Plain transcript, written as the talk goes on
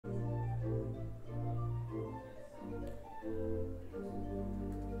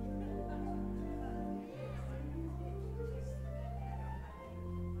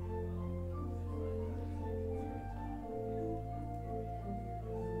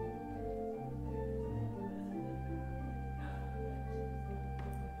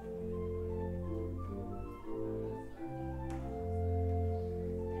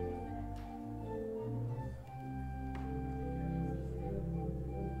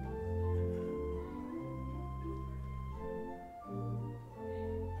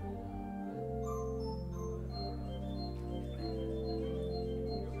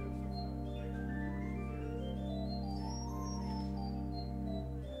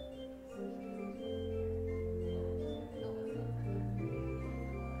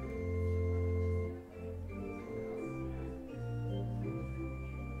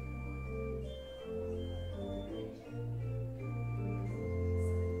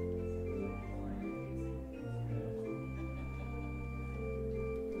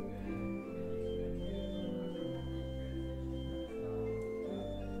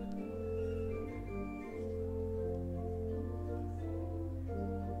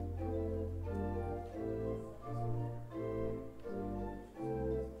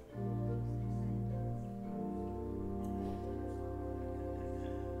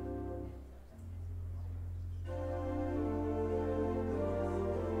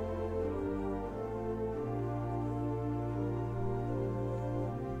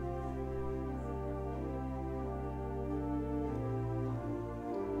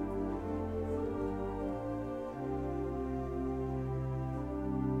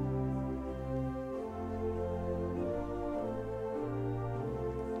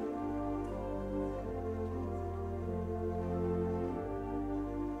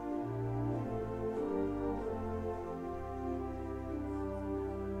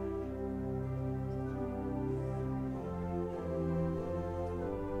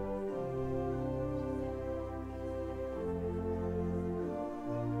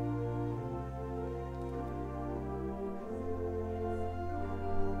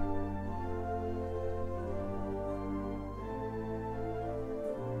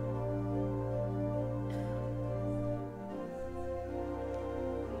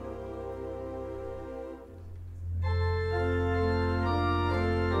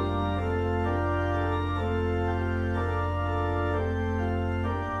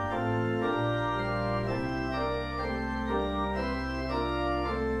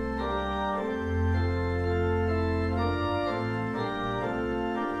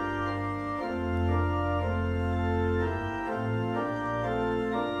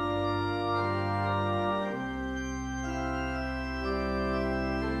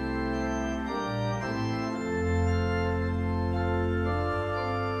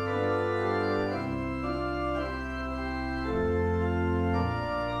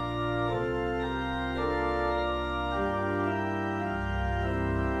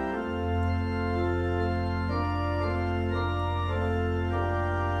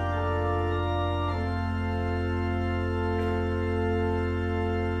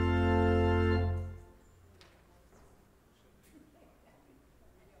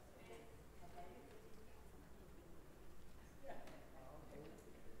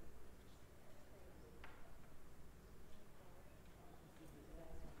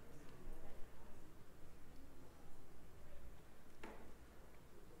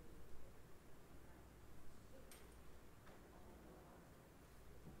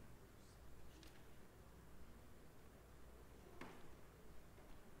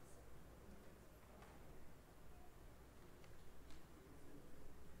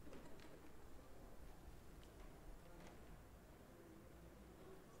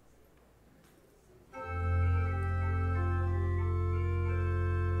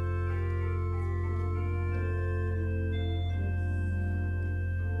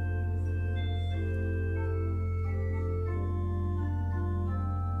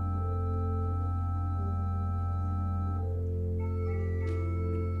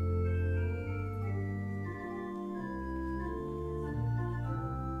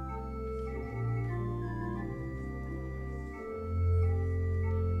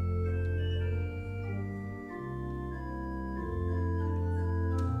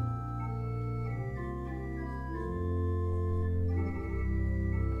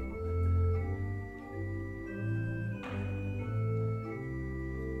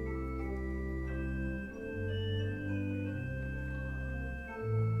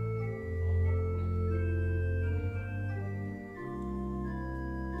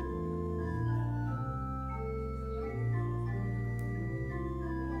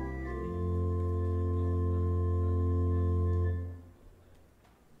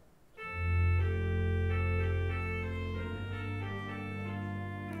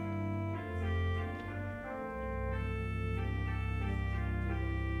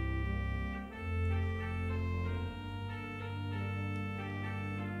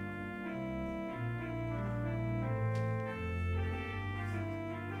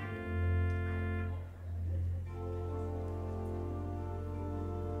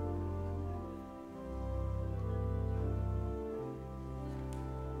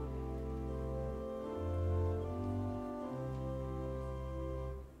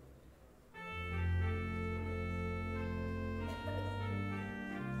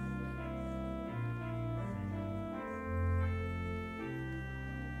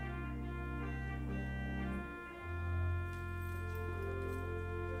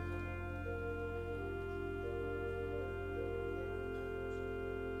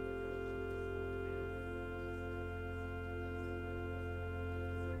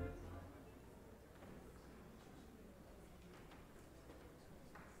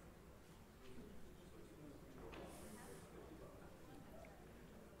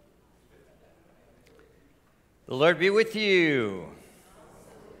The Lord be with you.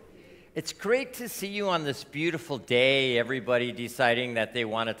 It's great to see you on this beautiful day, everybody deciding that they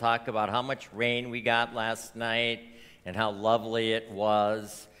want to talk about how much rain we got last night and how lovely it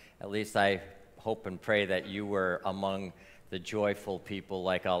was. At least I hope and pray that you were among the joyful people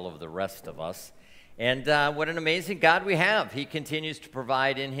like all of the rest of us. And what an amazing God we have. He continues to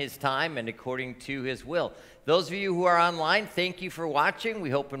provide in His time and according to His will. Those of you who are online, thank you for watching. We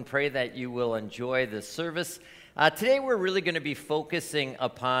hope and pray that you will enjoy this service. Today we're really going to be focusing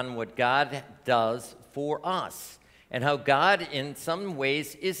upon what God does for us and how God in some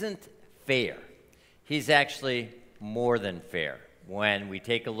ways isn't fair. He's actually more than fair when we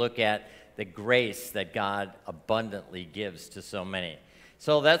take a look at the grace that God abundantly gives to so many.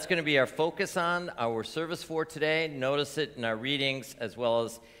 So that's going to be our focus on our service for today. Notice it in our readings as well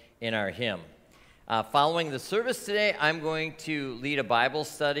as in our hymn. Following the service today, I'm going to lead a Bible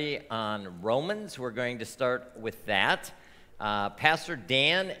study on Romans. We're going to start with that. Pastor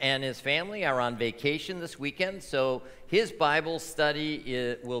Dan and his family are on vacation this weekend, so his Bible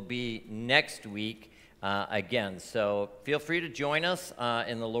study will be next week again. So feel free to join us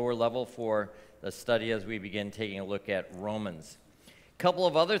in the lower level for the study as we begin taking a look at Romans. A couple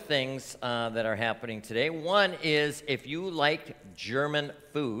of other things that are happening today. One is if you like German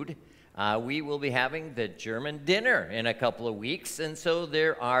food, we will be having the German dinner in a couple of weeks, and so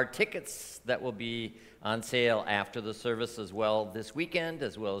there are tickets that will be on sale after the service as well this weekend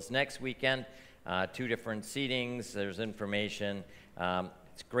as well as next weekend. 2 different seatings, there's information.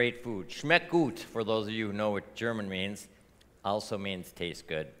 It's great food. Schmeckt gut, for those of you who know what German means, also means taste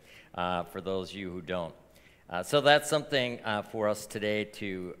good, for those of you who don't. So that's something for us today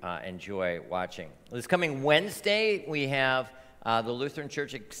to enjoy watching. This coming Wednesday, we have the Lutheran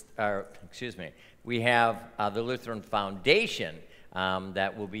Church, we have the Lutheran Foundation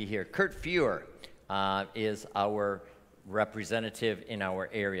that will be here. Kurt Fuhr is our representative in our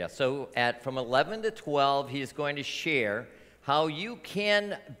area. So from 11 to 12, he's going to share how you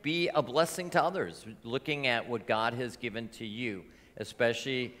can be a blessing to others, looking at what God has given to you,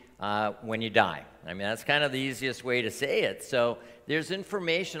 especially when you die. I mean, that's kind of the easiest way to say it. So there's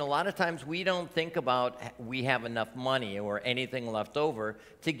information. A lot of times we don't think about we have enough money or anything left over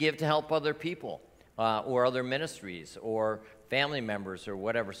to give to help other people or other ministries or family members or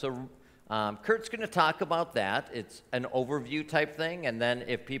whatever. So Kurt's going to talk about that. It's an overview type thing, and then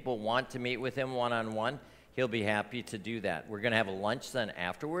if people want to meet with him one-on-one, he'll be happy to do that. We're going to have a lunch then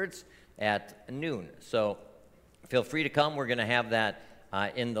afterwards at noon. So feel free to come. We're going to have that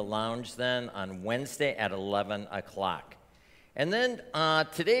in the lounge then on Wednesday at 11 o'clock. And then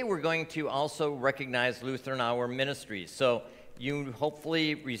today we're going to also recognize Lutheran Hour Ministries. So you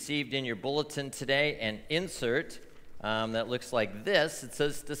hopefully received in your bulletin today an insert that looks like this. It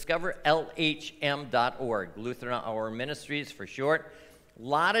says discoverlhm.org, Lutheran Hour Ministries for short. A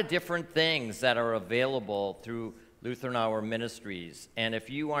lot of different things that are available through Lutheran Hour Ministries. And if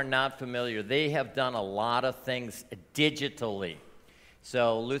you are not familiar, they have done a lot of things digitally.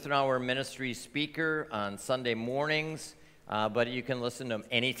 So Lutheran Hour Ministry speaker on Sunday mornings, but you can listen to them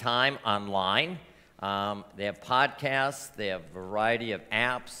anytime online. They have podcasts, they have a variety of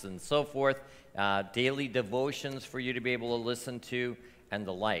apps and so forth, daily devotions for you to be able to listen to and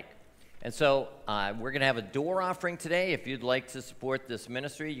the like. And so we're going to have a door offering today. If you'd like to support this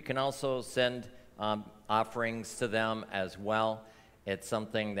ministry, you can also send offerings to them as well. It's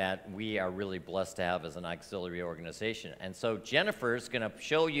something that we are really blessed to have as an auxiliary organization. And so Jennifer's going to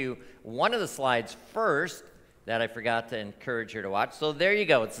show you one of the slides first that I forgot to encourage her to watch. So there you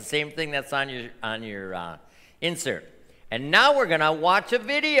go. It's the same thing that's on your insert. And now we're going to watch a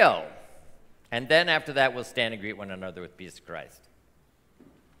video. And then after that, we'll stand and greet one another with peace of Christ.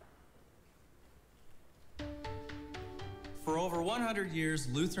 For over 100 years,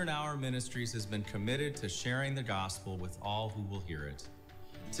 Lutheran Hour Ministries has been committed to sharing the gospel with all who will hear it.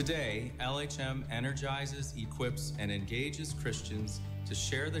 Today, LHM energizes, equips, and engages Christians to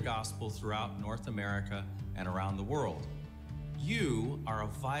share the gospel throughout North America and around the world. You are a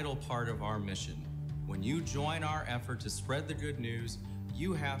vital part of our mission. When you join our effort to spread the good news,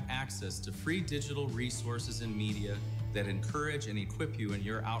 you have access to free digital resources and media that encourage and equip you in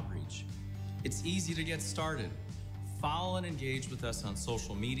your outreach. It's easy to get started. Follow and engage with us on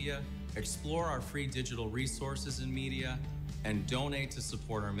social media, explore our free digital resources and media, and donate to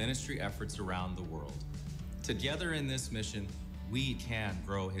support our ministry efforts around the world. Together in this mission, we can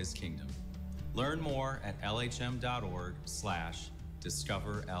grow His kingdom. Learn more at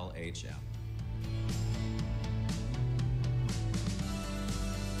lhm.org/discoverlhm.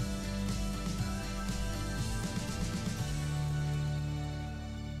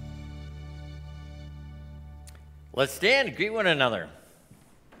 Let's stand and greet one another.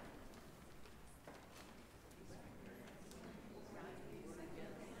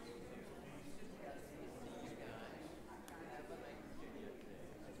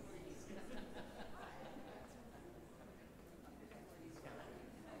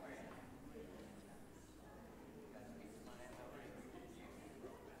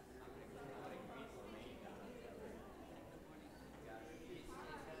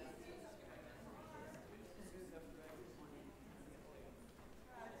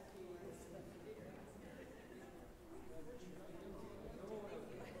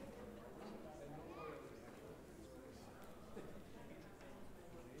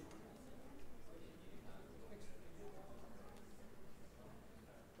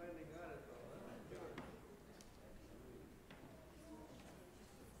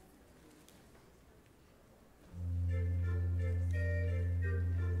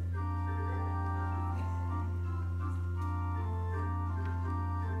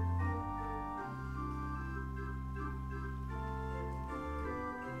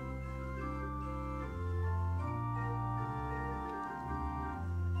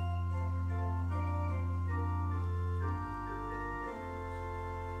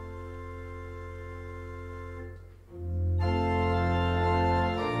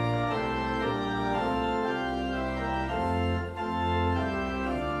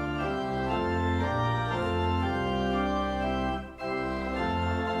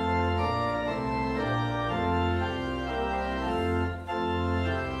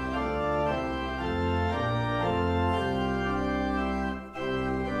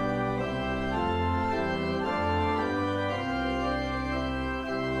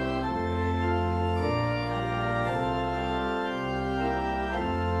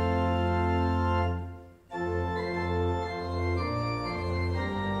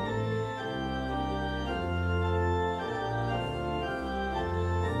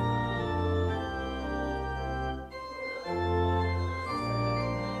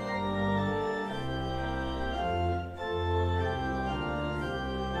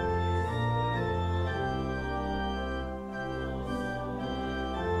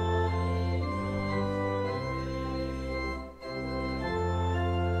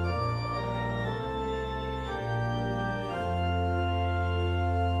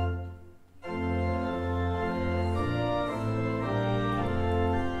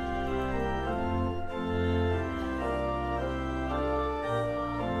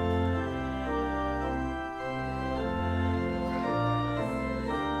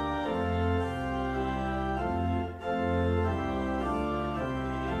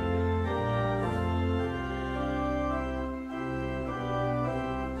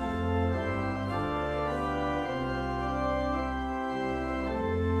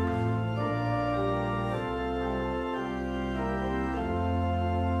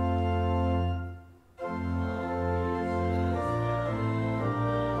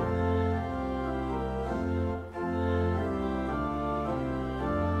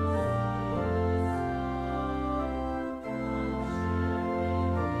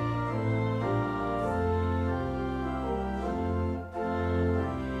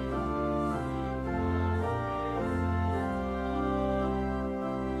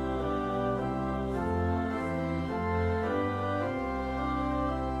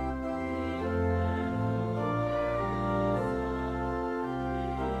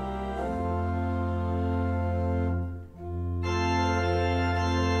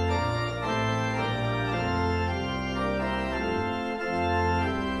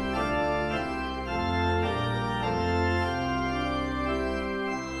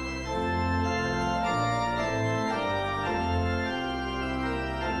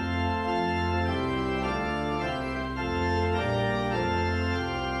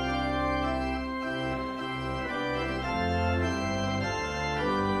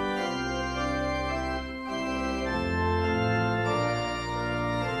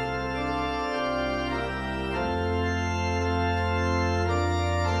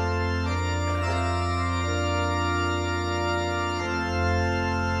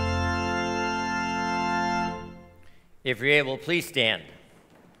 If you're able, please stand.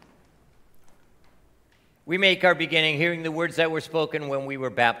 We make our beginning hearing the words that were spoken when we were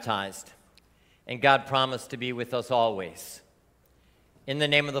baptized, and God promised to be with us always. In the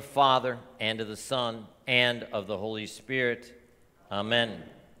name of the Father, and of the Son, and of the Holy Spirit, amen.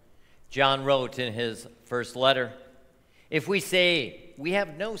 John wrote in his first letter, "If we say we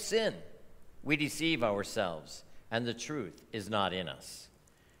have no sin, we deceive ourselves, and the truth is not in us.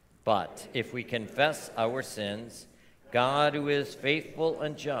 But if we confess our sins, God, who is faithful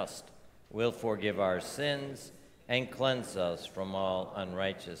and just, will forgive our sins and cleanse us from all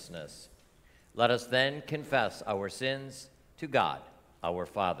unrighteousness. Let us then confess our sins to God, our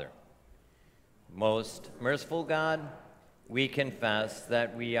Father. Most merciful God, we confess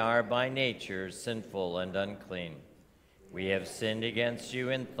that we are by nature sinful and unclean. We have sinned against you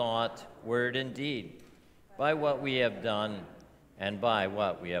in thought, word, and deed, by what we have done and by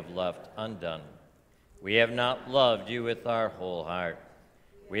what we have left undone. We have not loved you with our whole heart.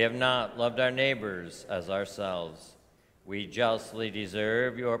 We have not loved our neighbors as ourselves. We justly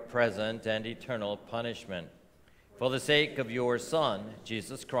deserve your present and eternal punishment. For the sake of your Son,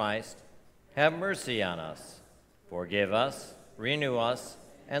 Jesus Christ, have mercy on us. Forgive us, renew us,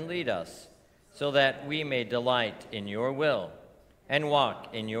 and lead us, so that we may delight in your will and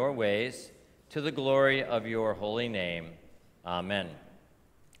walk in your ways to the glory of your holy name. Amen.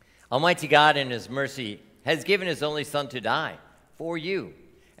 Almighty God, in his mercy, has given his only Son to die for you.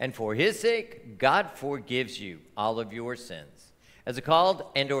 And for his sake, God forgives you all of your sins. As a called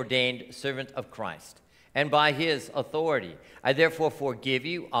and ordained servant of Christ, and by his authority, I therefore forgive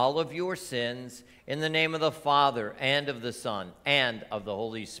you all of your sins in the name of the Father, and of the Son, and of the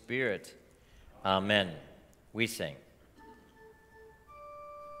Holy Spirit. Amen. We sing.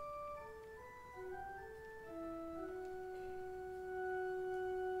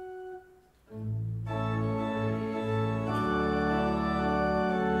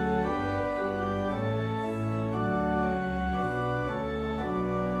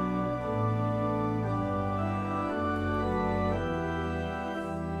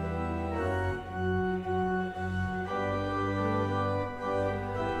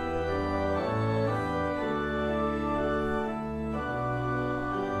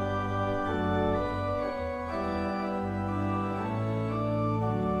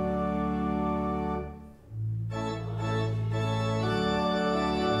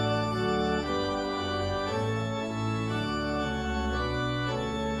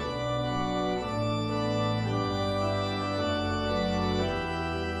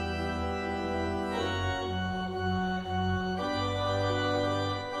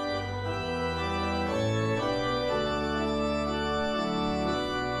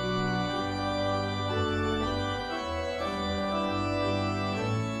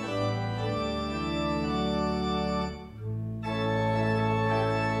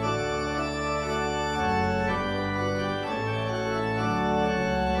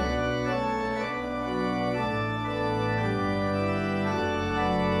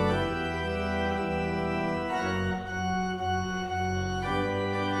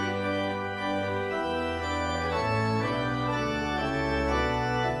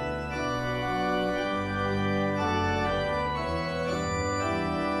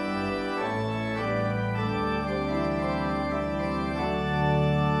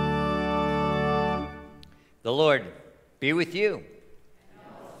 The Lord be with you. And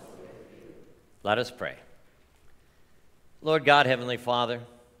also with you. Let us pray. Lord God, Heavenly Father,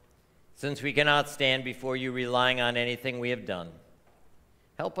 since we cannot stand before you relying on anything we have done,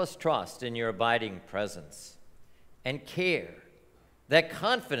 help us trust in your abiding presence and care that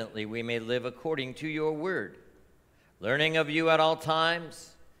confidently we may live according to your word, learning of you at all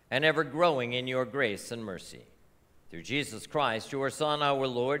times and ever growing in your grace and mercy. Through Jesus Christ, your Son, our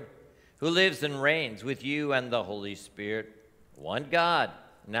Lord, who lives and reigns with you and the Holy Spirit, one God,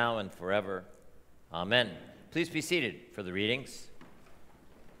 now and forever. Amen. Please be seated for the readings.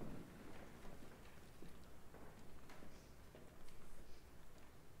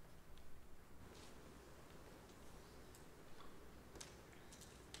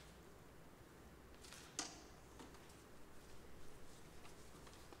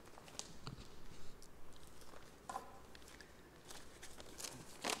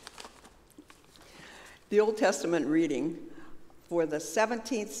 The Old Testament reading for the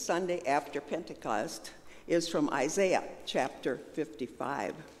 17th Sunday after Pentecost is from Isaiah chapter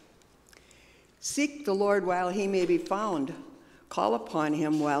 55. Seek the Lord while he may be found. Call upon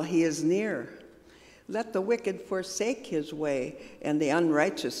him while he is near. Let the wicked forsake his way, and the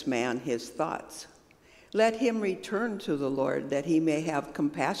unrighteous man his thoughts. Let him return to the Lord, that he may have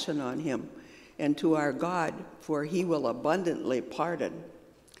compassion on him, and to our God, for he will abundantly pardon.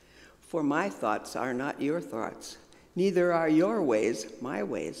 For my thoughts are not your thoughts, neither are your ways my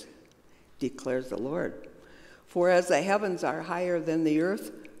ways, declares the Lord. For as the heavens are higher than the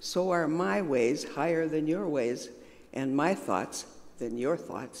earth, so are my ways higher than your ways, and my thoughts than your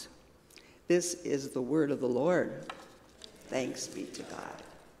thoughts. This is the word of the Lord. Thanks be to God.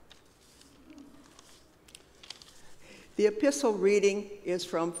 The epistle reading is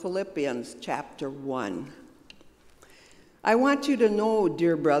from Philippians chapter 1. I want you to know,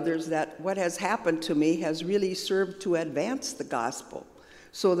 dear brothers, that what has happened to me has really served to advance the gospel,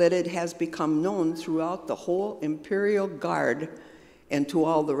 so that it has become known throughout the whole imperial guard and to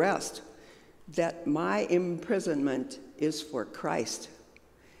all the rest, that my imprisonment is for Christ.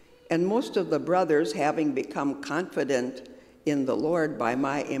 And most of the brothers, having become confident in the Lord by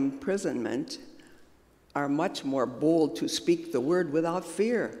my imprisonment, are much more bold to speak the word without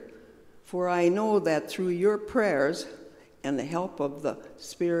fear. For I know that through your prayers and the help of the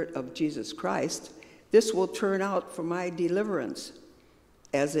Spirit of Jesus Christ, this will turn out for my deliverance,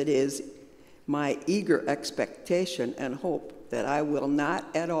 as it is my eager expectation and hope that I will not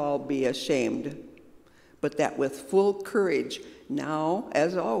at all be ashamed, but that with full courage, now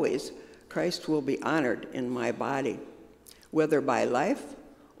as always, Christ will be honored in my body, whether by life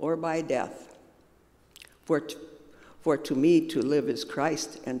or by death. For to me to live is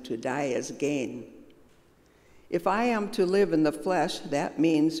Christ, and to die is gain. If I am to live in the flesh, that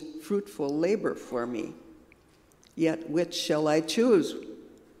means fruitful labor for me. Yet which shall I choose?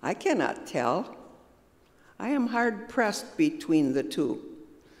 I cannot tell. I am hard-pressed between the two.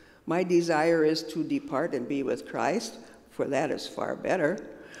 My desire is to depart and be with Christ, for that is far better,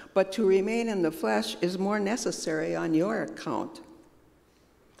 but to remain in the flesh is more necessary on your account.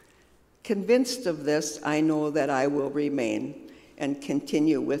 Convinced of this, I know that I will remain and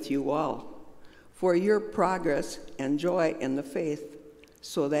continue with you all, for your progress and joy in the faith,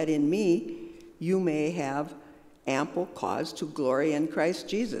 so that in me you may have ample cause to glory in Christ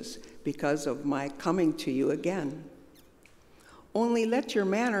Jesus because of my coming to you again. Only let your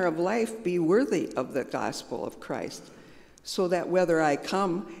manner of life be worthy of the gospel of Christ, so that whether I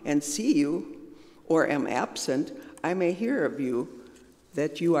come and see you or am absent, I may hear of you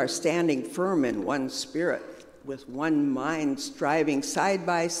that you are standing firm in one spirit, with one mind, striving side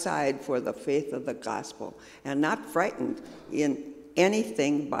by side for the faith of the gospel, and not frightened in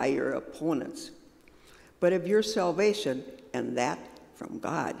anything by your opponents, but of your salvation, and that from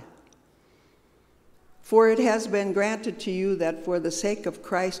God. For it has been granted to you that for the sake of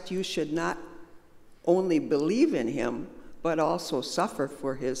Christ you should not only believe in him, but also suffer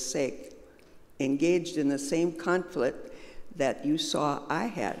for his sake, engaged in the same conflict that you saw I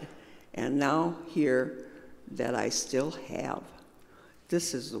had, and now hear that I still have.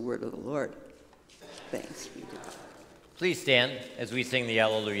 This is the word of the Lord. Thanks be to God. Please stand as we sing the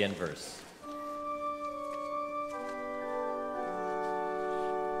Alleluia verse.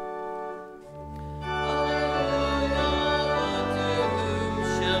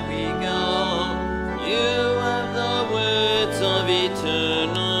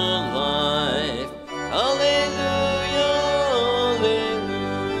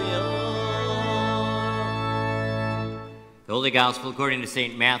 Holy Gospel according to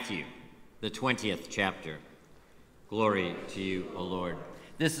St. Matthew, the 20th chapter. Glory to you, O Lord.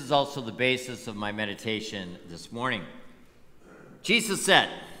 This is also the basis of my meditation this morning. Jesus said,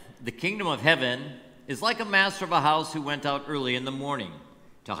 "The kingdom of heaven is like a master of a house who went out early in the morning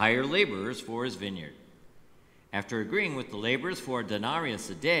to hire laborers for his vineyard. After agreeing with the laborers for a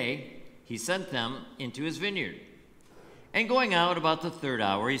denarius a day, he sent them into his vineyard. And going out about the third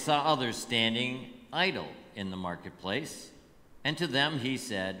hour, he saw others standing idle in the marketplace. And to them he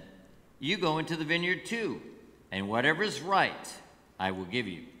said, 'You go into the vineyard too, and whatever is right I will give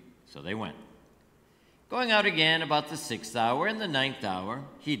you.' So they went. Going out again about the 6th hour and the 9th hour,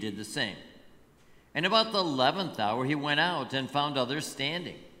 he did the same. And about the 11th hour he went out and found others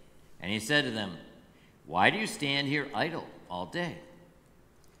standing. And he said to them, 'Why do you stand here idle all day?'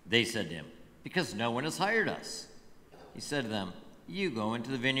 They said to him, 'Because no one has hired us.' He said to them, 'You go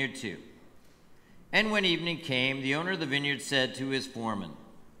into the vineyard too.' And when evening came, the owner of the vineyard said to his foreman,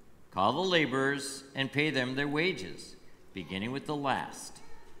 'Call the laborers and pay them their wages, beginning with the last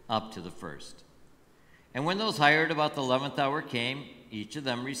up to the first.' And when those hired about the 11th hour came, each of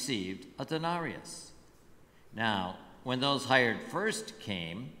them received a denarius. Now, when those hired first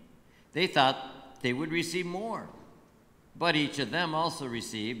came, they thought they would receive more, but each of them also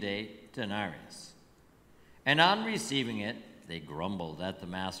received a denarius. And on receiving it, they grumbled at the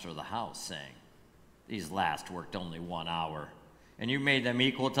master of the house, saying, 'These last worked only 1 hour, and you made them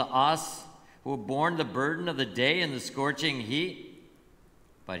equal to us, who have borne the burden of the day and the scorching heat.'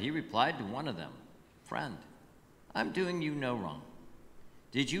 But he replied to one of them, 'Friend, I'm doing you no wrong.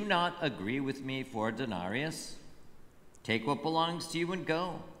 Did you not agree with me for a denarius? Take what belongs to you and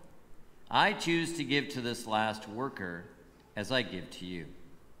go. I choose to give to this last worker as I give to you.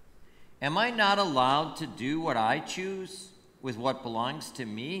 Am I not allowed to do what I choose with what belongs to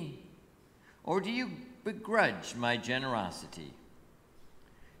me? Or do you begrudge my generosity?'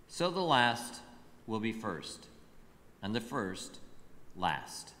 So the last will be first, and the first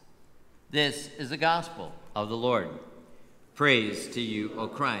last. This is the gospel of the Lord. Praise to you, O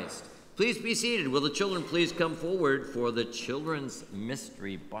Christ. Please be seated. Will the children please come forward for the children's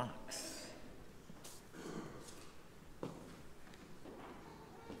mystery box?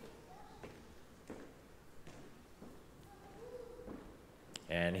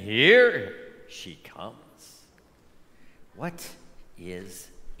 And here she comes. What is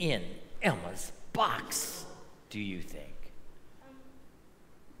in Emma's box, do you think?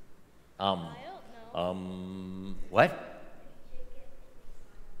 I don't know. What?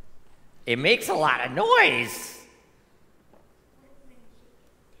 It makes a lot of noise.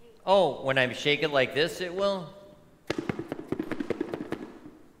 Oh, when I shake it like this, it will?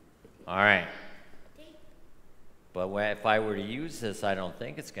 All right. But if I were to use this, I don't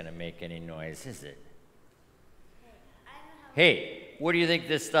think it's going to make any noise, is it? Hey, what do you think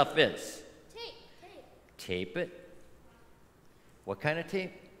this stuff is? Tape. Tape it? What kind of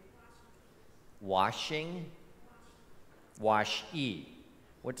tape? Washing? Wash-e.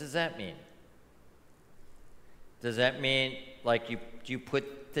 What does that mean? Does that mean like you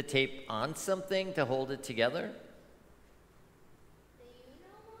put the tape on something to hold it together? Do you know,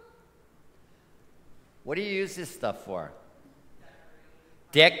 Mom? What do you use this stuff for?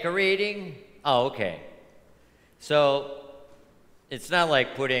 Decorating? Oh, okay. So it's not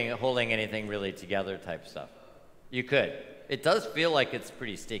like holding anything really together type stuff. You could. It does feel like it's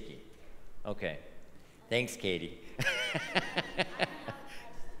pretty sticky. Okay. Thanks, Katie.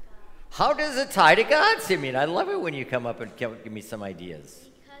 How does it tie to God, Simeon? I love it when you come up and give me some ideas.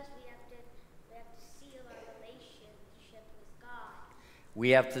 Because we have to seal our relationship with God. We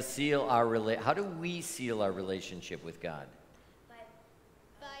have to seal our How do we seal our relationship with God? By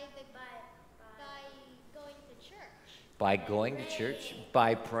going to church. By going to church?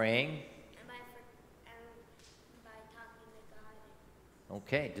 By praying? And by talking to God.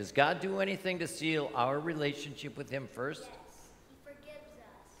 Okay. Does God do anything to seal our relationship with Him first? Yes, He forgives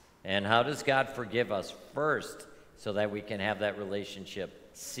us. And how does God forgive us first so that we can have that relationship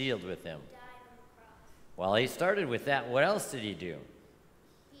sealed with Him? He died on the cross. Well, He started with that. What else did He do?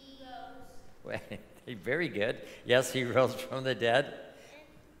 He rose. Very good. Yes, He rose from the dead.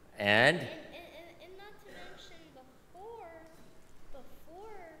 And And not to mention before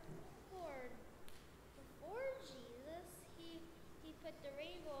Jesus, he put the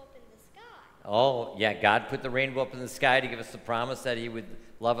rainbow up in the sky. oh, yeah, God put the rainbow up in the sky to give us the promise that He would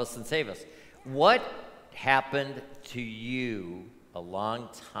love us and save us. What happened to you a long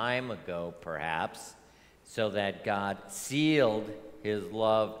time ago, perhaps, so that God sealed His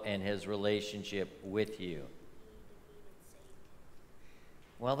love and His relationship with you?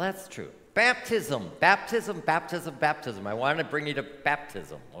 Well, that's true. Baptism. I want to bring you to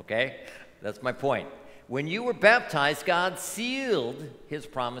baptism, okay? That's my point. When you were baptized, God sealed His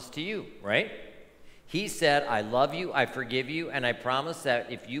promise to you, right? He said, I love you, I forgive you, and I promise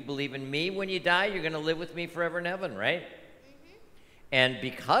that if you believe in me when you die, you're going to live with me forever in heaven, right? Mm-hmm. And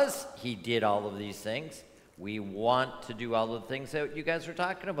because He did all of these things, we want to do all of the things that you guys are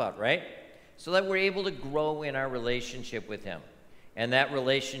talking about, right? So that we're able to grow in our relationship with Him. And that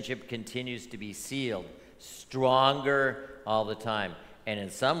relationship continues to be sealed, stronger all the time. And in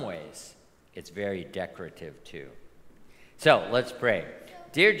some ways, it's very decorative too. So let's pray.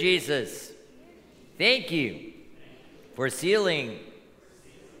 Dear Jesus, thank you for sealing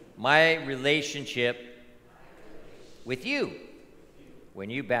my relationship with you when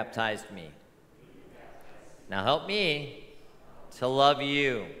you baptized me. Now help me to love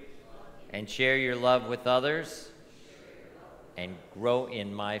you and share your love with others and grow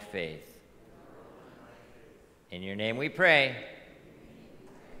in my faith. In your name we pray.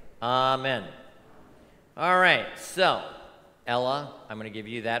 Amen. All right, so Ella, I'm going to give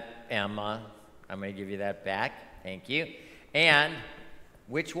you that. Emma, I'm going to give you that back. Thank you. And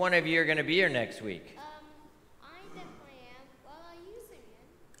which one of you are going to be here next week? I definitely am. Well, you, Simeon.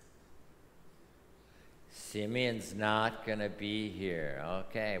 Simeon's not going to be here.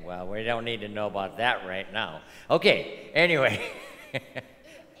 Okay, well, we don't need to know about that right now. Okay, anyway.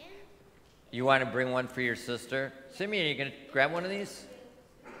 You want to bring one for your sister? Simeon, are you going to grab one of these?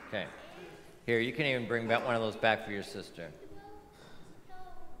 Okay. Here, you can even bring back one of those back for your sister.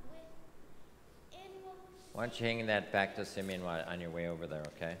 Why don't you hang that back to Simeon on your way over there,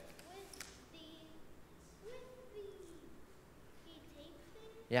 okay? With the tape thing,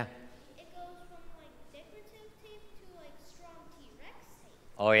 Yeah. it goes from like decorative tape to like strong T-Rex tape.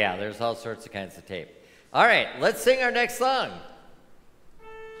 Oh, yeah, there's all sorts of kinds of tape. All right, let's sing our next song.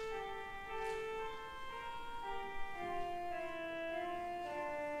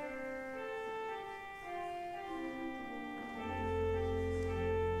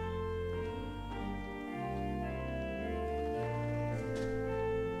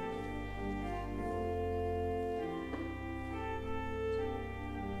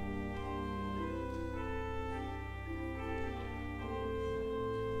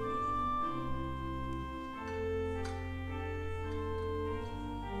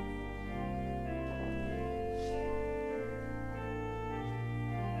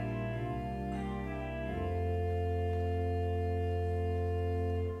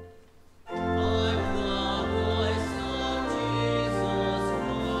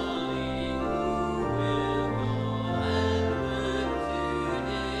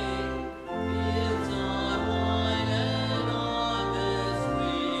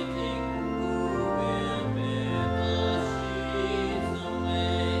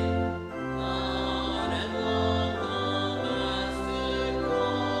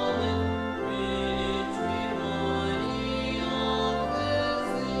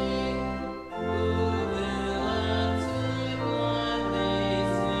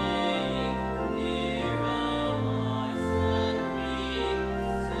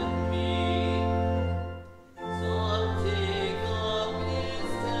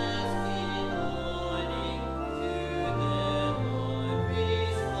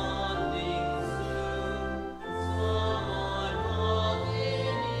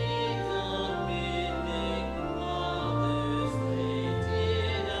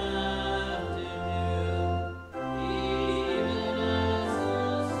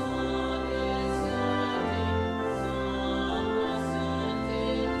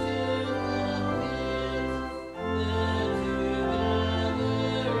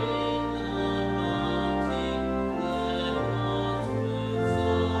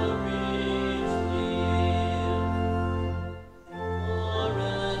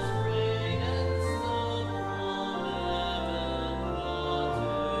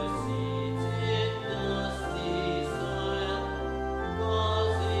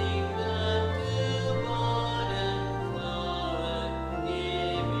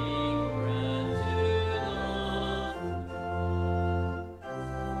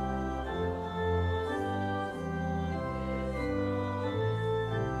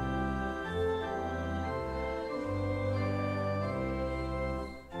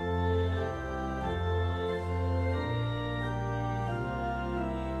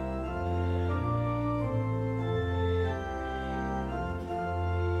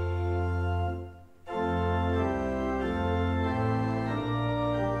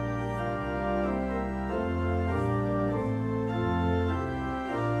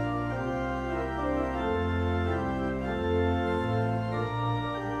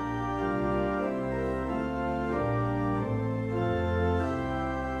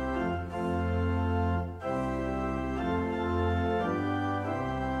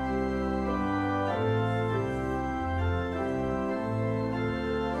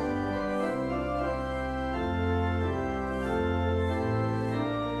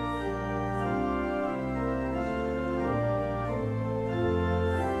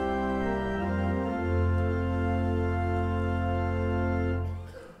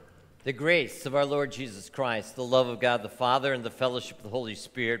 The grace of our Lord Jesus Christ, the love of God the Father, and the fellowship of the Holy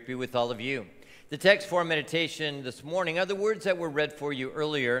Spirit be with all of you. The text for our meditation this morning are the words that were read for you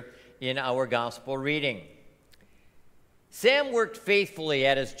earlier in our gospel reading. Sam worked faithfully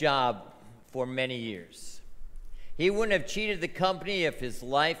at his job for many years. He wouldn't have cheated the company if his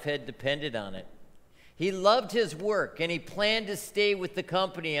life had depended on it. He loved his work, and he planned to stay with the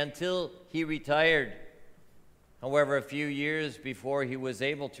company until he retired. However, a few years before he was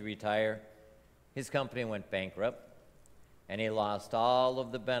able to retire, his company went bankrupt, and he lost all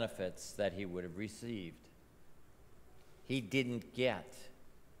of the benefits that he would have received. He didn't get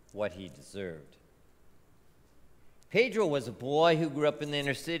what he deserved. Pedro was a boy who grew up in the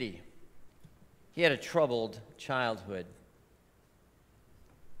inner city. He had a troubled childhood.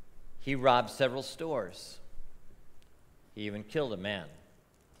 He robbed several stores. He even killed a man.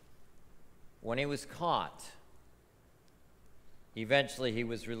 When he was caught, eventually he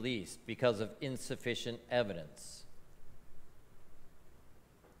was released because of insufficient evidence.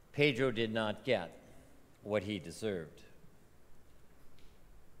 Pedro did not get what he deserved.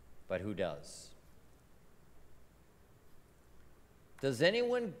 But who does? Does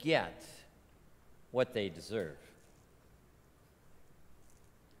anyone get what they deserve?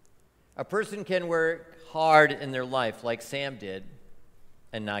 A person can work hard in their life like Sam did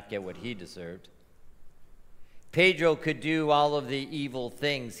and not get what he deserved. Pedro could do all of the evil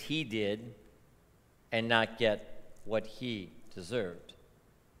things he did and not get what he deserved.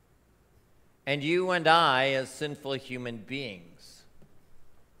 And you and I, as sinful human beings,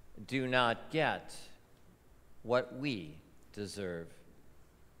 do not get what we deserve.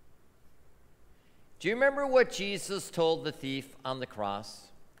 Do you remember what Jesus told the thief on the cross?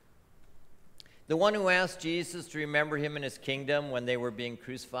 The one who asked Jesus to remember him in his kingdom when they were being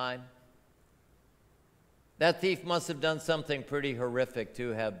crucified? That thief must have done something pretty horrific to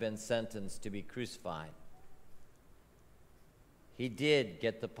have been sentenced to be crucified. He did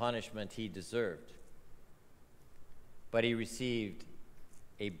get the punishment he deserved, but he received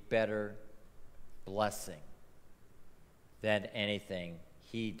a better blessing than anything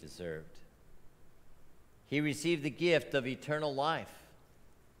he deserved. He received the gift of eternal life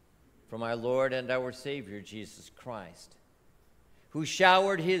from our Lord and our Savior, Jesus Christ, who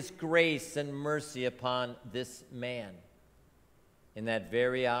showered his grace and mercy upon this man in that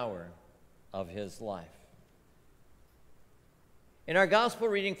very hour of his life. In our gospel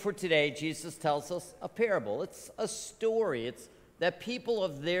reading for today, Jesus tells us a parable. It's a story. It's that people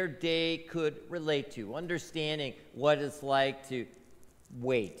of their day could relate to, understanding what it's like to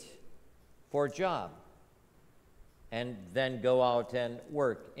wait for a job and then go out and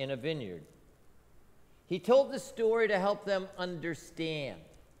work in a vineyard. He told the story to help them understand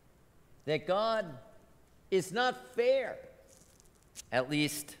that God is not fair, at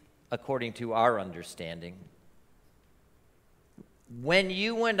least according to our understanding. When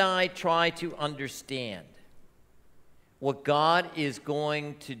you and I try to understand what God is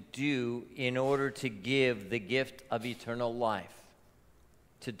going to do in order to give the gift of eternal life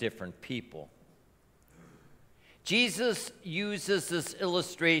to different people, Jesus uses this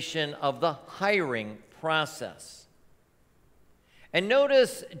illustration of the hiring process. And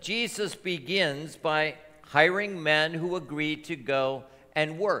notice Jesus begins by hiring men who agree to go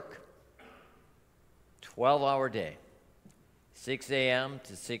and work. 12-hour day, 6 a.m.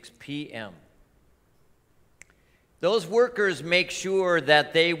 to 6 p.m. Those workers make sure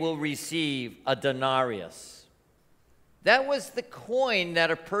that they will receive a denarius. That was the coin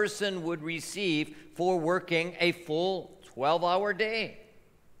that a person would receive for working a full 12-hour day.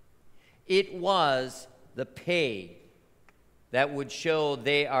 It was the pay that would show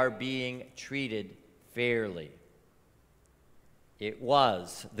they are being treated fairly. It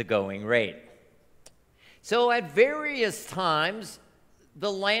was the going rate. So at various times,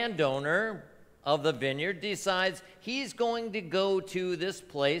 the landowner of the vineyard decides he's going to go to this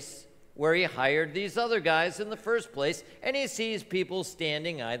place where he hired these other guys in the first place, and he sees people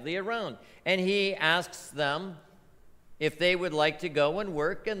standing idly around. And he asks them if they would like to go and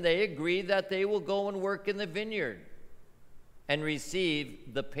work, and they agree that they will go and work in the vineyard and receive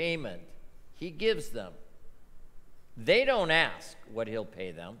the payment he gives them. They don't ask what he'll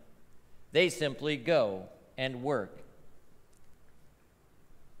pay them. They simply go and work.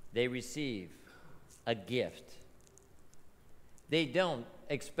 They receive a gift. They don't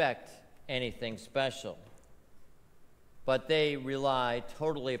expect anything special, but they rely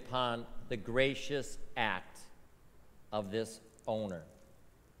totally upon the gracious act of this owner.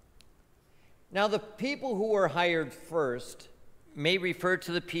 Now, the people who were hired first may refer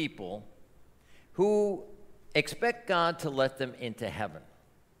to the people who expect God to let them into heaven.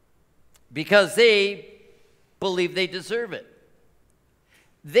 because they believe they deserve it.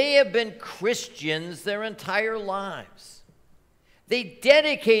 They have been Christians their entire lives. They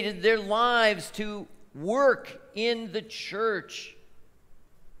dedicated their lives to work in the church.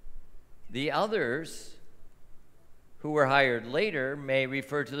 The others who were hired later may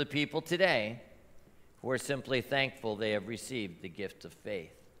refer to the people today who are simply thankful they have received the gift of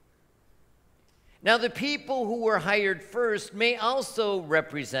faith. Now, the people who were hired first may also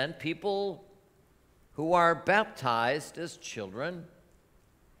represent people who are baptized as children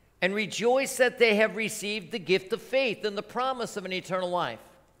and rejoice that they have received the gift of faith and the promise of an eternal life.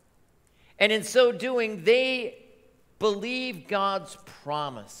 And in so doing, they believe God's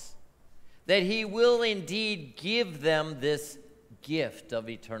promise that he will indeed give them this gift of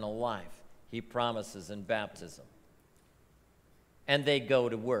eternal life he promises in baptism. And they go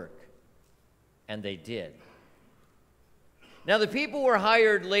to work. And they did. Now, the people who were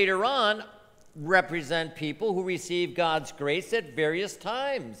hired later on represent people who receive God's grace at various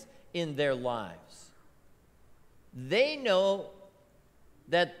times in their lives. They know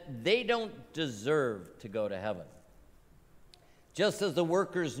that they don't deserve to go to heaven. Just as the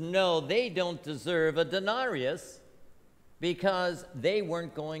workers know they don't deserve a denarius because they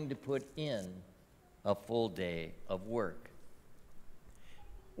weren't going to put in a full day of work.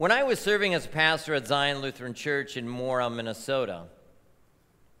 When I was serving as pastor at Zion Lutheran Church in Mora, Minnesota,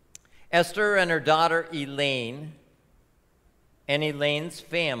 Esther and her daughter Elaine and Elaine's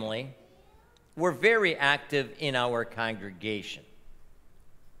family were very active in our congregation.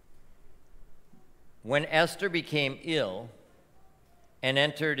 When Esther became ill and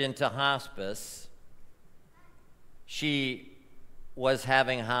entered into hospice, she was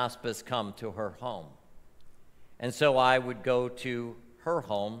having hospice come to her home. And so I would go to her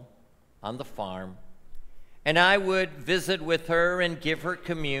home on the farm, and I would visit with her and give her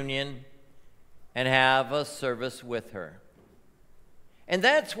communion and have a service with her. And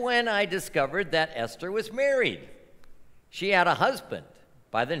that's when I discovered that Esther was married. She had a husband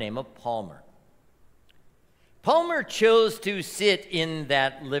by the name of Palmer. Palmer chose to sit in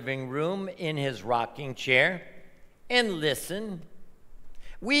that living room in his rocking chair and listen.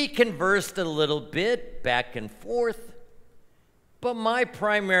 We conversed a little bit back and forth, but my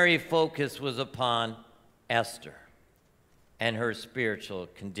primary focus was upon Esther and her spiritual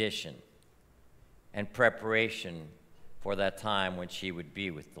condition and preparation for that time when she would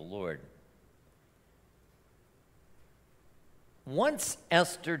be with the Lord. Once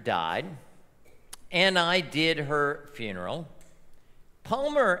Esther died, and I did her funeral,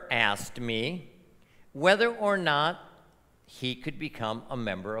 Palmer asked me whether or not he could become a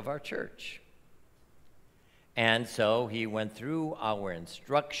member of our church. And so he went through our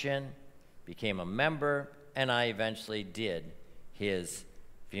instruction, became a member, and I eventually did his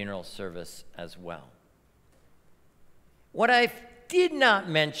funeral service as well. What I did not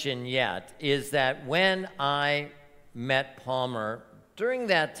mention yet is that when I met Palmer during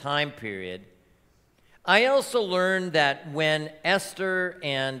that time period, I also learned that when Esther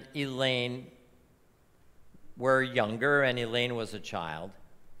and Elaine were younger and Elaine was a child,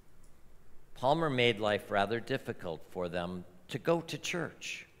 Palmer made life rather difficult for them to go to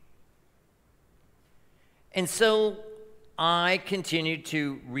church. And so I continued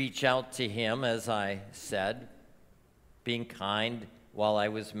to reach out to him, as I said, being kind while I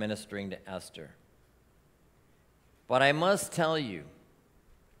was ministering to Esther. But I must tell you,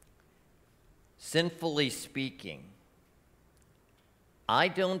 sinfully speaking, I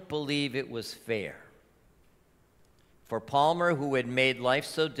don't believe it was fair for Palmer, who had made life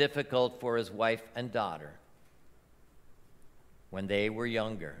so difficult for his wife and daughter when they were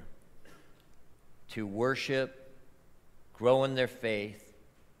younger, to worship, grow in their faith,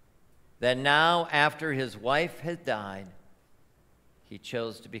 that now, after his wife had died, he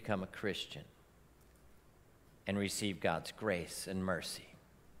chose to become a Christian and receive God's grace and mercy.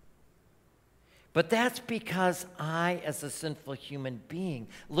 But that's because I, as a sinful human being,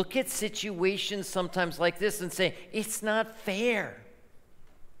 look at situations sometimes like this and say, it's not fair.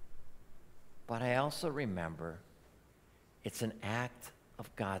 But I also remember it's an act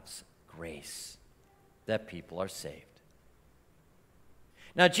of God's grace that people are saved.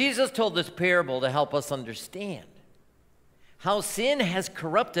 Now, Jesus told this parable to help us understand how sin has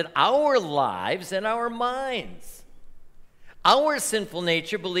corrupted our lives and our minds. Our sinful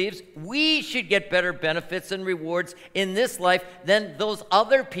nature believes we should get better benefits and rewards in this life than those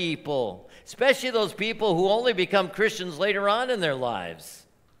other people, especially those people who only become Christians later on in their lives.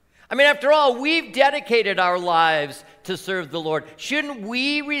 I mean, after all, we've dedicated our lives to serve the Lord. Shouldn't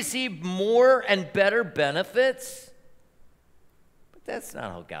we receive more and better benefits? But that's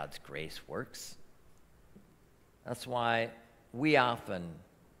not how God's grace works. That's why we often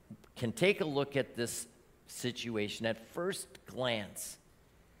can take a look at this situation at first glance,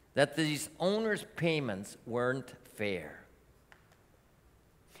 that these owners' payments weren't fair.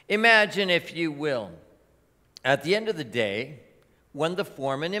 Imagine, if you will, at the end of the day, when the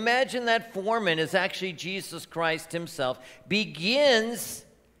foreman, imagine that foreman is actually Jesus Christ himself, begins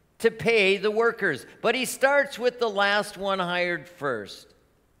to pay the workers. But he starts with the last one hired first.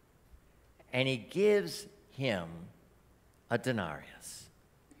 And he gives him a denarius.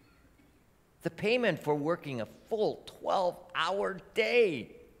 The payment for working a full 12-hour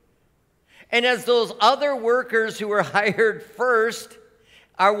day. And as those other workers who were hired first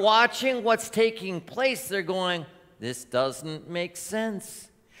are watching what's taking place, they're going, this doesn't make sense.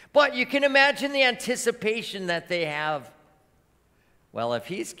 But you can imagine the anticipation that they have. Well, if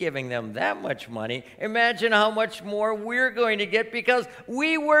he's giving them that much money, imagine how much more we're going to get because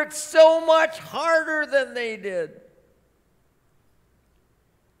we worked so much harder than they did.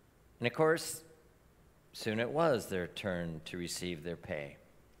 And of course, soon it was their turn to receive their pay.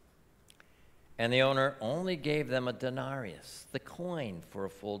 And the owner only gave them a denarius, the coin for a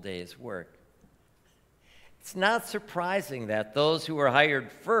full day's work. It's not surprising that those who were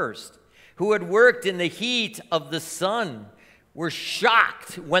hired first, who had worked in the heat of the sun, were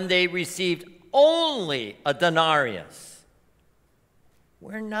shocked when they received only a denarius.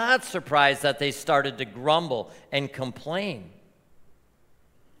 We're not surprised that they started to grumble and complain.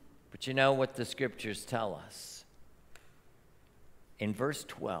 But you know what the scriptures tell us? In verse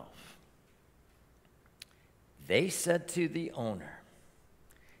 12, they said to the owner,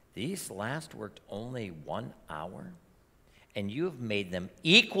 these last worked only 1 hour, and you have made them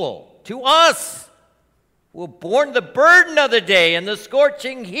equal to us, who have borne the burden of the day and the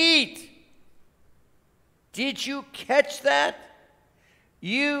scorching heat. Did you catch that?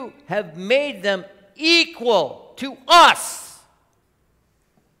 You have made them equal to us.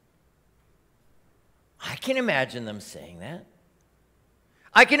 I can imagine them saying that.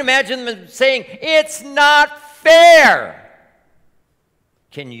 I can imagine them saying, it's not fair.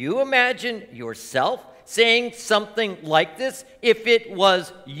 Can you imagine yourself saying something like this if it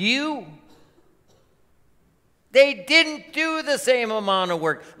was you? They didn't do the same amount of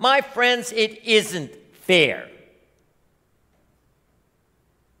work. My friends, it isn't fair.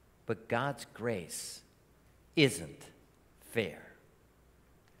 But God's grace isn't fair.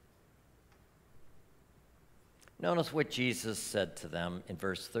 Notice what Jesus said to them in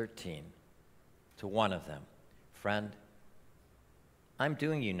verse 13, to one of them. Friend, I'm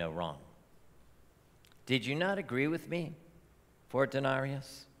doing you no wrong. Did you not agree with me for a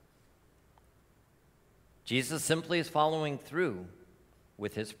denarius? Jesus simply is following through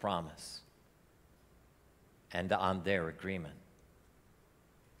with his promise and on their agreement.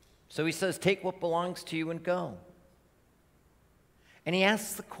 So he says, take what belongs to you and go. And he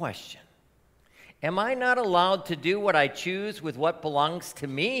asks the question, am I not allowed to do what I choose with what belongs to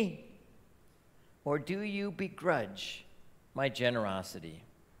me? Or do you begrudge my generosity?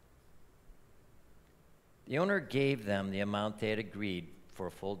 The owner gave them the amount they had agreed for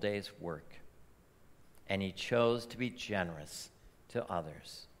a full day's work, and he chose to be generous to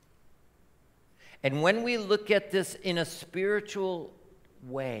others. And when we look at this in a spiritual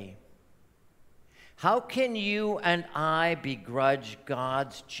way, how can you and I begrudge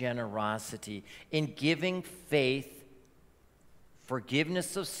God's generosity in giving faith,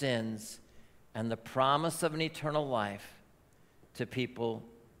 forgiveness of sins, and the promise of an eternal life to people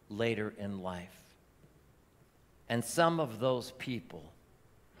later in life? And some of those people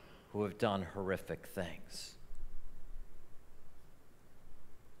who have done horrific things.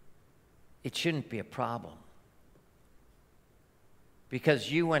 It shouldn't be a problem.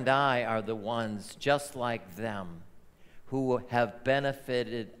 Because you and I are the ones, just like them, who have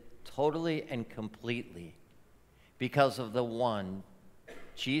benefited totally and completely because of the one,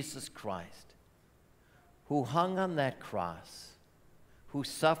 Jesus Christ, who hung on that cross, who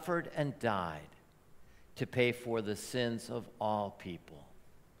suffered and died to pay for the sins of all people,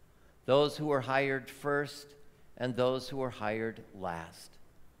 those who were hired first and those who were hired last.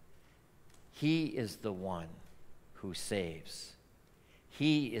 He is the one who saves.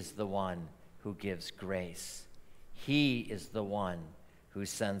 He is the one who gives grace. He is the one who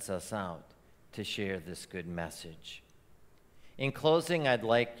sends us out to share this good message. In closing, I'd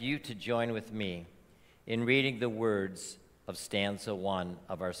like you to join with me in reading the words of stanza 1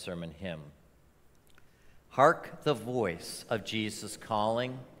 of our sermon hymn. Hark the voice of Jesus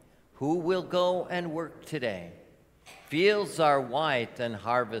calling, who will go and work today? Fields are white and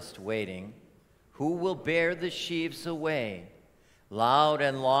harvest waiting. Who will bear the sheaves away? Loud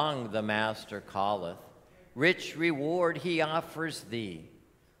and long the Master calleth, rich reward he offers thee.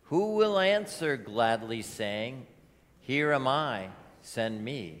 Who will answer gladly saying, here am I, send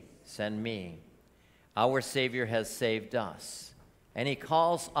me, send me. Our Savior has saved us, and he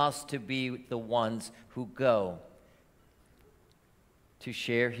calls us to be the ones who go to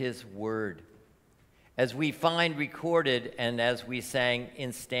share his word. As we find recorded and as we sang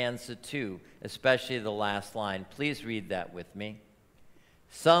in stanza 2, especially the last line, please read that with me.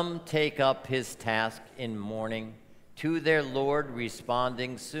 Some take up his task in morning, to their Lord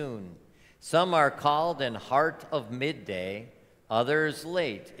responding soon. Some are called in heart of midday, others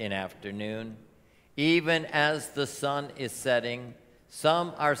late in afternoon. Even as the sun is setting,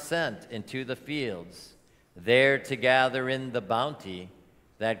 some are sent into the fields, there to gather in the bounty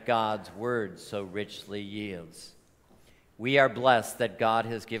that God's word so richly yields. We are blessed that God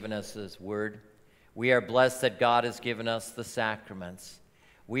has given us his word. We are blessed that God has given us the sacraments.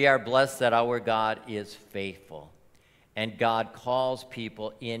 We are blessed that our God is faithful, and God calls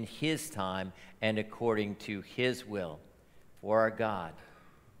people in his time and according to his will. For our God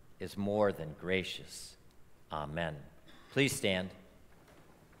is more than gracious. Amen. Please stand.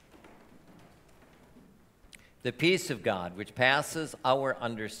 The peace of God, which passes our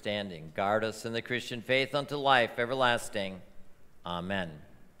understanding, guard us in the Christian faith unto life everlasting. Amen.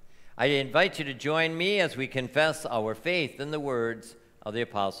 I invite you to join me as we confess our faith in the words of the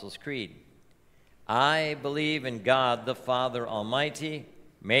Apostles' Creed. I believe in God the Father Almighty,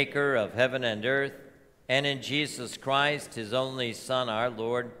 maker of heaven and earth, and in Jesus Christ, his only Son, our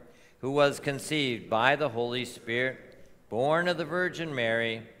Lord, who was conceived by the Holy Spirit, born of the Virgin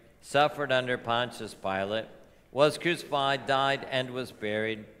Mary, suffered under Pontius Pilate, was crucified, died, and was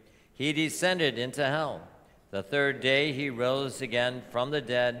buried. He descended into hell. The third day he rose again from the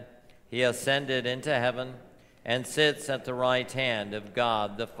dead. He ascended into heaven and sits at the right hand of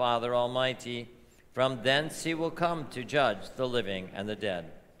God the Father Almighty. From thence he will come to judge the living and the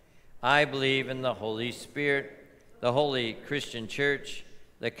dead. I believe in the Holy Spirit, the holy Christian church,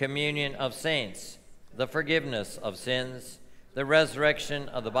 the communion of saints, the forgiveness of sins, the resurrection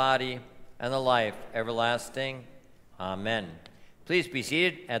of the body, and the life everlasting. Amen. Please be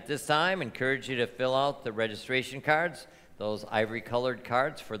seated at this time. I encourage you to fill out the registration cards, those ivory-colored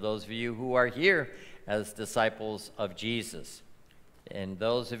cards for those of you who are here as disciples of Jesus. And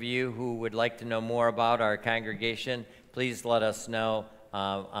those of you who would like to know more about our congregation, please let us know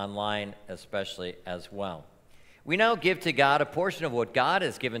online especially as well. We now give to God a portion of what God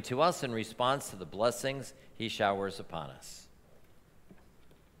has given to us in response to the blessings he showers upon us.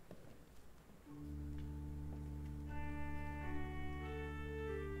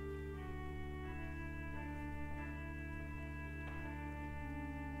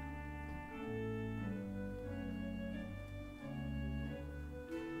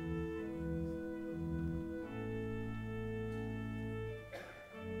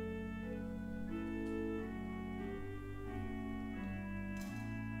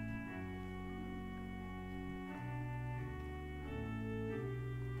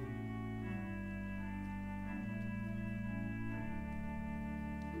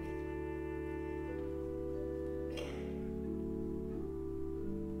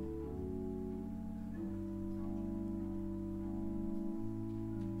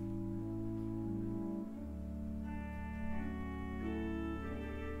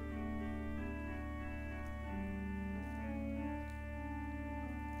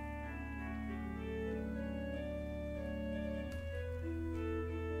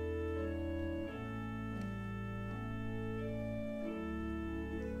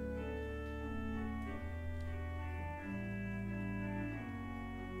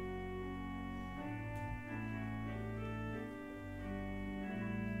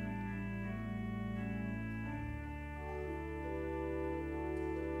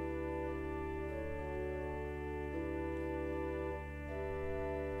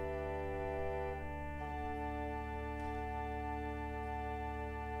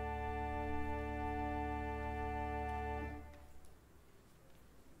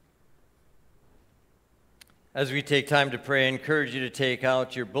 As we take time to pray, I encourage you to take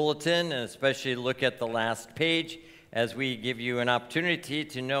out your bulletin and especially look at the last page as we give you an opportunity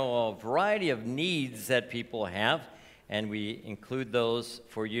to know a variety of needs that people have, and we include those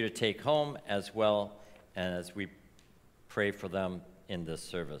for you to take home as well as we pray for them in this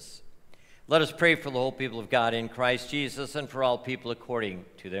service. Let us pray for the whole people of God in Christ Jesus and for all people according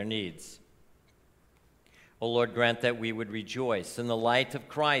to their needs. O Lord, grant that we would rejoice in the light of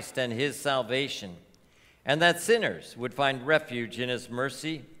Christ and his salvation, and that sinners would find refuge in his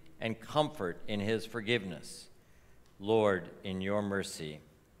mercy and comfort in his forgiveness. Lord, in your mercy.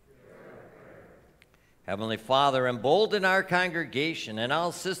 Heavenly Father, embolden our congregation and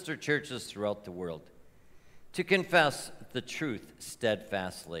all sister churches throughout the world to confess the truth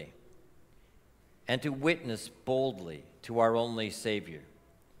steadfastly and to witness boldly to our only Savior,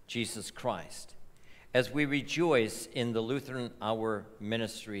 Jesus Christ, as we rejoice in the Lutheran Hour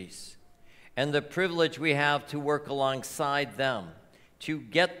ministries and the privilege we have to work alongside them to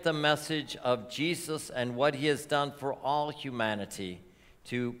get the message of Jesus and what he has done for all humanity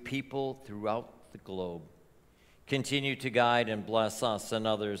to people throughout the globe. Continue to guide and bless us and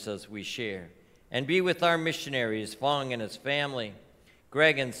others as we share, and be with our missionaries, Fong and his family,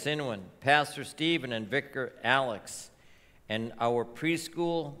 Greg and Sinwin, Pastor Stephen and Vicar Alex, and our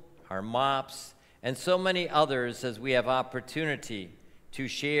preschool, our MOPS, and so many others as we have opportunity to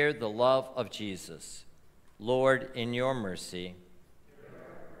share the love of Jesus. Lord, in your mercy.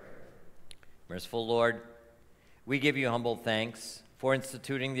 Merciful Lord, we give you humble thanks for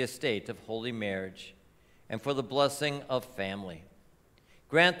instituting the estate of holy marriage and for the blessing of family.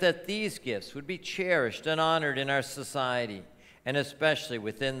 Grant that these gifts would be cherished and honored in our society, and especially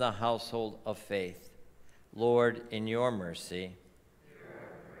within the household of faith. Lord, in your mercy.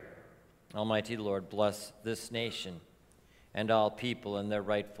 Almighty Lord, bless this nation and all people in their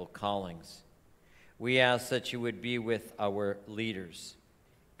rightful callings. We ask that you would be with our leaders,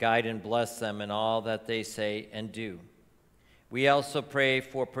 guide and bless them in all that they say and do. We also pray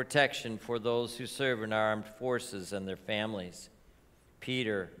for protection for those who serve in our armed forces and their families.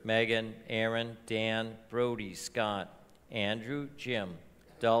 Peter, Megan, Aaron, Dan, Brody, Scott, Andrew, Jim,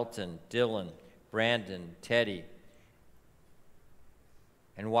 Dalton, Dylan, Brandon, Teddy,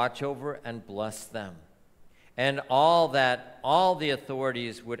 and watch over and bless them. And all the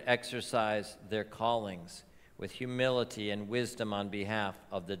authorities would exercise their callings with humility and wisdom on behalf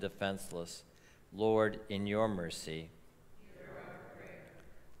of the defenseless. Lord, in your mercy.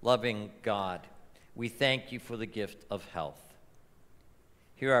 Loving God, we thank you for the gift of health.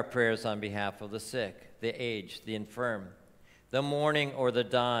 Hear our prayers on behalf of the sick, the aged, the infirm, the mourning or the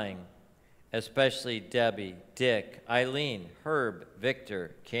dying, especially Debbie, Dick, Eileen, Herb,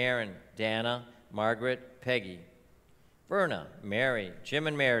 Victor, Karen, Dana, Margaret, Peggy, Verna, Mary, Jim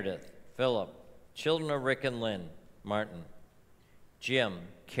and Meredith, Philip, children of Rick and Lynn, Martin, Jim,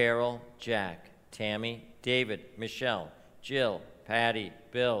 Carol, Jack, Tammy, David, Michelle, Jill, Patty,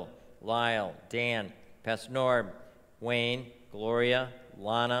 Bill, Lyle, Dan, Pastor Norb, Wayne, Gloria,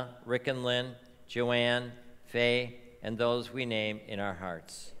 Lana, Rick and Lynn, Joanne, Faye, and those we name in our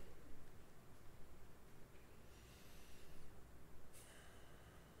hearts.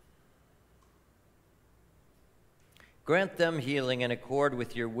 Grant them healing in accord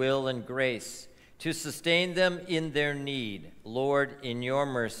with your will and grace, to sustain them in their need. Lord, in your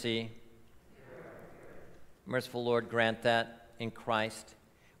mercy. Merciful Lord, grant that in Christ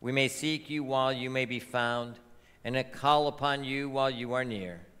we may seek you while you may be found, and call upon you while you are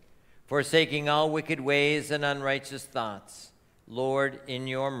near, forsaking all wicked ways and unrighteous thoughts. Lord, in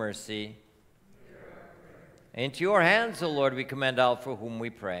your mercy. Into your hands, O Lord, we commend all for whom we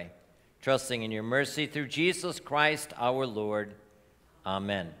pray, trusting in your mercy through Jesus Christ our Lord.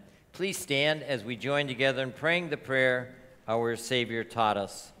 Amen. Please stand as we join together in praying the prayer our Savior taught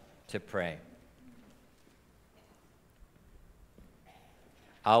us to pray.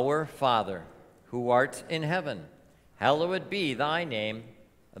 Our Father, who art in heaven, hallowed be thy name.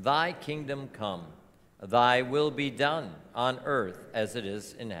 Thy kingdom come. Thy will be done on earth as it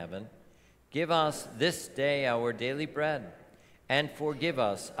is in heaven. Give us this day our daily bread, and forgive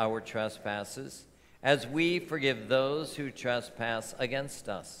us our trespasses, as we forgive those who trespass against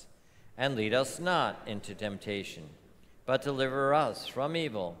us. And lead us not into temptation, but deliver us from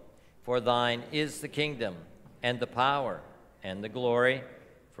evil. For thine is the kingdom, and the power, and the glory,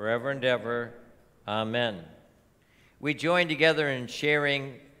 forever and ever. Amen. We join together in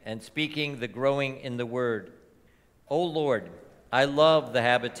sharing and speaking the growing in the word. O Lord, I love the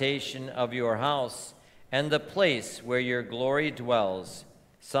habitation of your house and the place where your glory dwells.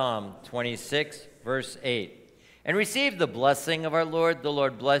 Psalm 26, verse 8. And receive the blessing of our Lord. The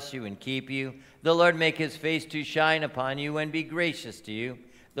Lord bless you and keep you. The Lord make his face to shine upon you and be gracious to you.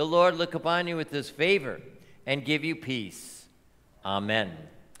 The Lord look upon you with his favor and give you peace. Amen.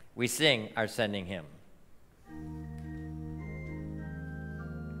 We sing our sending hymn.